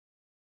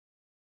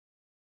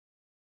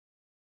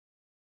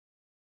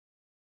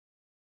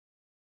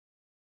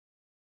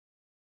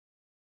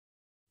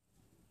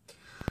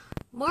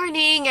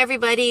Morning,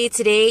 everybody.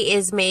 Today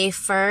is May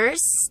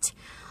 1st,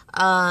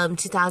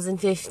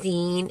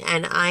 2015,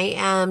 and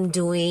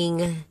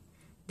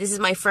this is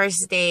my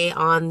first day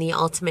on the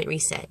Ultimate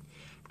Reset.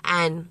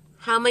 And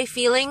how am I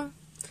feeling?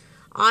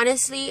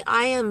 Honestly,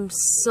 I am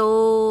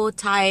so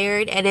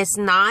tired, and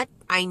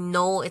I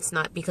know it's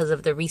not because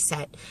of the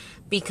reset,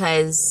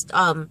 because,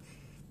 all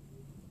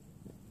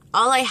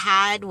I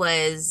had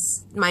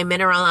was my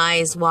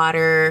mineralized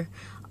water,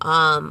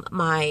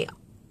 I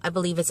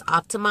believe it's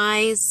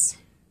optimized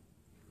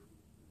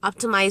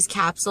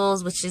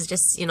capsules, which is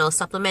just,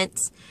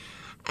 supplements,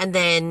 and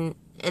then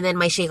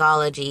my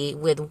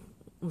Shakeology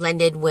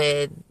blended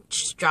with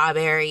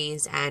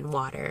strawberries and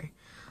water.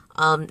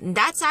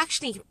 That's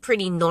actually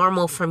pretty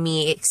normal for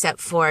me,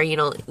 except for,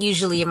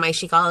 usually in my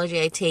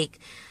Shakeology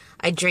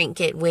I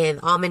drink it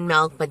with almond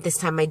milk, but this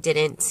time I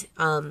didn't.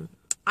 I'm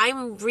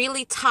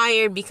really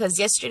tired because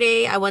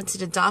yesterday I went to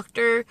the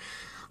doctor,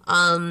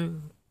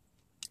 and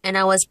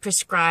I was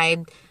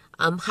prescribed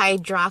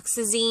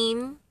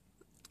hydroxyzine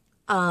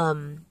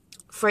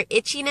for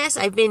itchiness.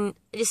 I've been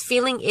just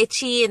feeling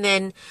itchy, and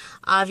then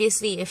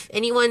obviously if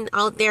anyone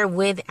out there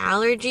with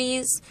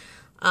allergies,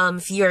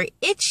 if you're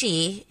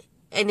itchy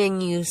and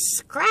then you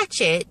scratch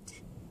it,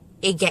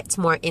 it gets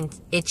more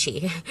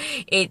itchy.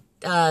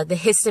 The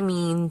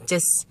histamine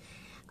just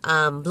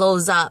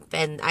blows up,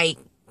 and I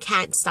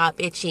can't stop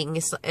itching.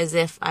 It's as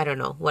if, I don't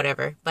know,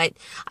 whatever. But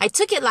I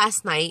took it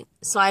last night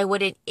so I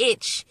wouldn't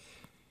itch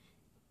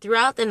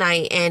throughout the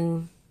night,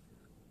 and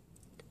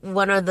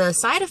one of the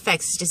side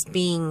effects is just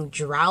being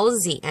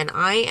drowsy, and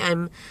I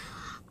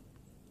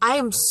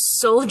am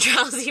so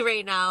drowsy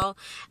right now.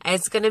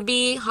 It's gonna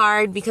be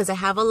hard because I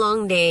have a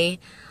long day,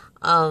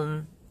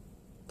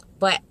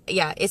 but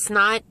yeah, it's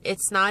not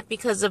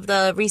because of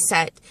the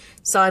reset.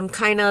 So I'm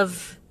kind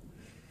of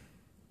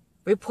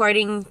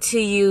reporting to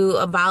you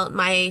about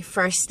my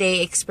first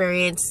day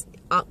experience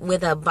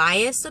with a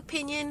biased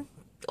opinion,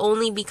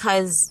 only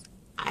because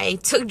I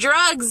took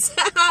drugs.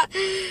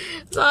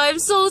 So I'm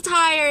so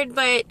tired,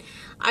 but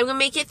I'm gonna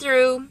make it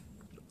through.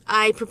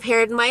 I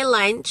prepared my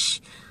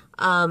lunch,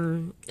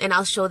 and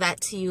I'll show that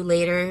to you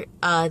later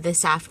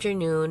this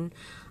afternoon.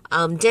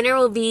 Dinner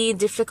will be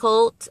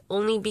difficult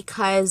only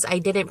because I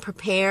didn't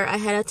prepare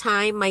ahead of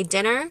time my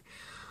dinner.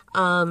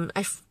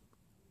 I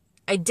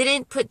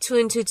didn't put two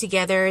and two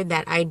together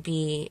that I'd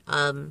be,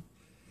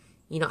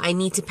 I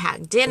need to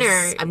pack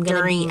dinner. I'm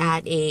gonna be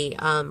at a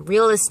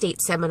real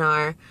estate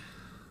seminar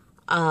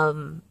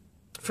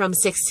from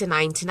 6 to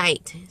 9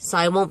 tonight, so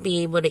I won't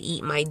be able to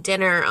eat my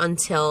dinner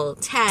until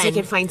 10. So I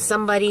can find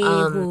somebody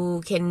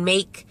who can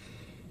make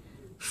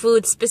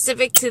food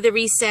specific to the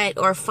reset,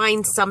 or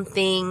find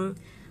something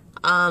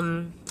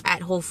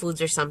at Whole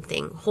Foods or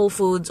something. Whole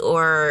Foods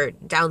or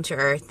Down to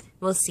Earth.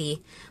 We'll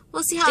see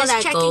how that goes.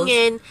 Just checking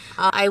in.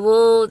 I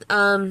will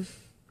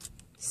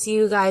see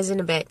you guys in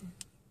a bit.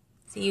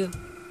 See you.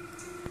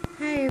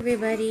 Hi,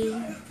 everybody.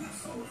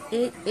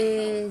 It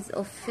is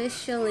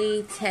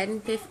officially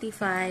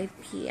 10:55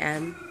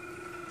 p.m.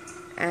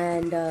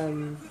 and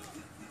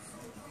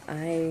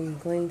I'm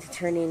going to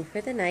turn in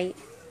for the night.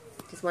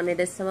 Just wanted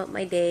to sum up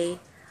my day.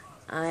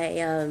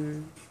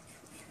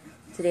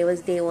 Today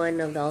was day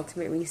one of the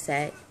Ultimate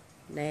Reset,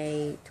 and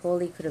I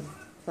totally could have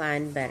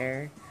planned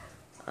better.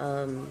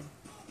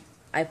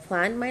 I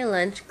planned my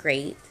lunch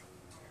great.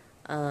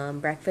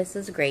 Breakfast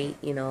was great.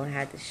 I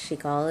had the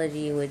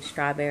Shakeology with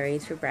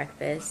strawberries for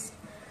breakfast.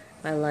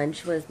 My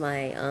lunch was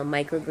my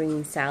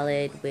microgreen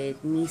salad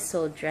with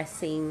miso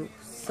dressing.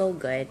 So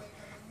good.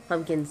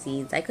 Pumpkin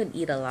seeds. I could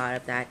eat a lot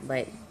of that,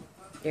 but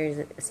there's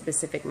a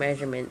specific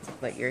measurement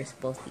of what you're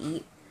supposed to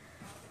eat.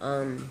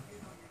 And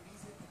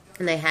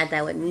I had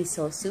that with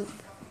miso soup.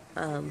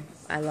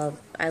 I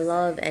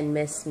love and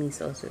miss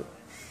miso soup.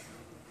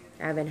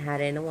 I haven't had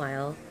it in a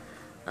while.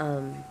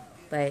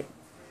 But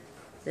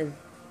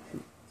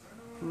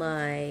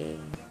my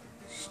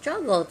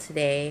struggle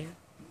today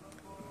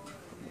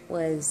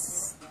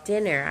was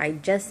dinner. I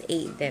just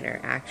ate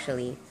dinner,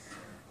 actually.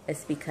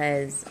 It's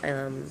because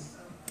I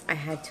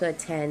had to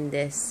attend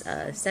this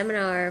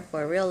seminar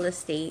for real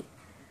estate,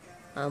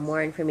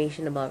 more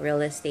information about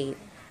real estate,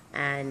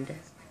 and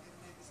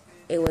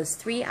it was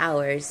 3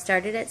 hours.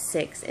 Started at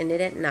 6,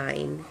 ended at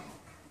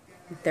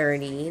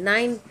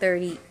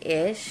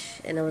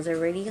 9:30-ish, and I was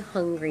already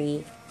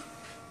hungry.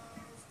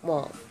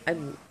 Well,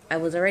 I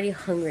was already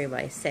hungry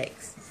by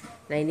 6.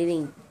 And I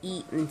didn't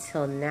eat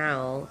until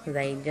now because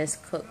I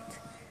just cooked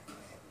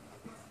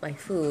my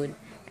food.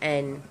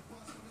 And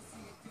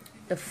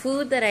the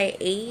food that I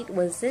ate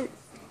wasn't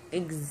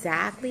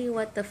exactly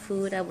what the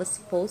food I was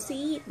supposed to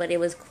eat, but it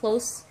was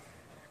close.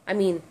 I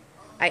mean,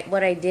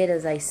 what I did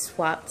is I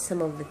swapped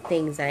some of the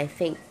things that I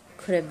think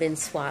could have been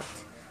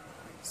swapped.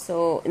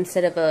 So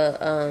instead of a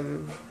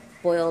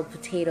boiled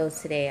potatoes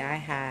today, I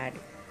had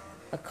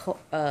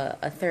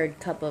a third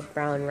cup of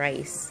brown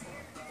rice.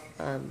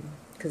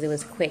 Because it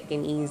was quick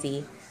and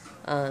easy.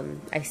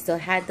 I still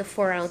had the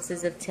 4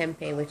 ounces of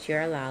tempeh, which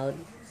you're allowed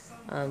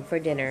for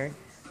dinner.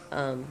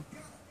 And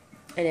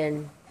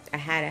then I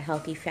had a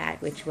healthy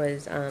fat, which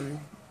was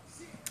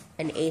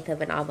an eighth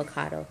of an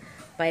avocado,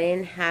 but I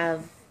didn't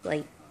have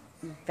like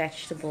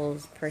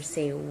vegetables per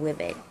se with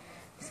it,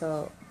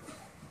 so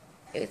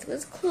it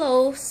was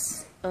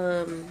close,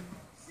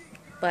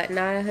 but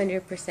not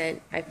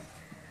 100%.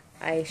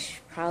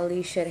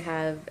 Probably should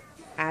have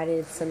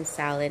added some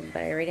salad,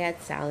 but I already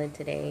had salad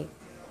today.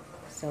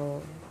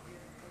 So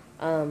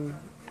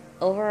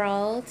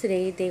overall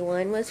today, day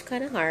one, was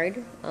kind of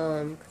hard,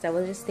 because I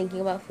was just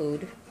thinking about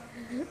food.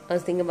 I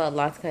was thinking about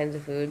lots of kinds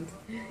of food,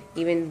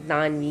 even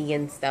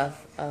non-vegan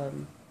stuff. I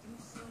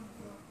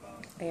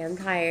am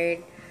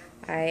tired.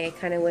 I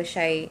kind of wish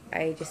I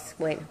just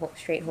went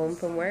straight home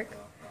from work.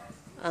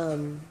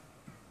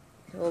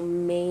 So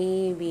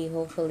maybe,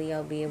 hopefully,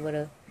 I'll be able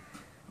to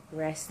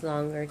rest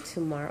longer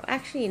tomorrow.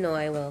 Actually, no,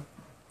 I will.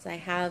 So I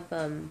have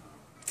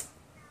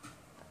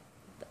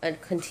a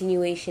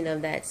continuation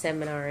of that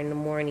seminar in the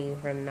morning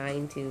from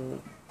 9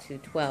 to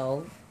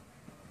 12.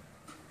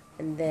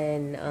 And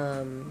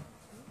then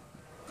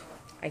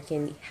I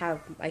can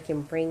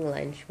bring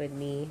lunch with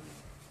me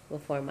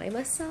before my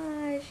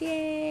massage.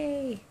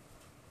 Yay!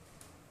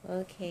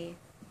 Okay,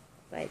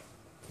 but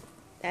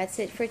that's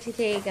it for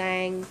today,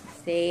 gang.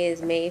 Today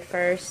is May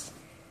 1st,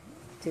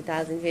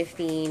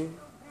 2015.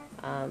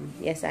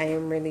 Yes, I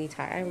am really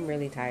tired. I'm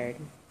really tired.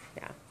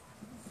 Yeah.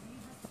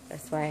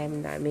 That's why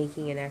I'm not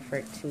making an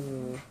effort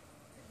to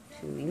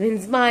even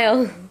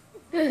smile.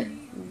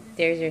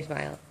 There's your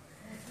smile.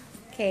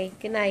 Okay,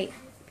 good night.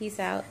 Peace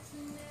out.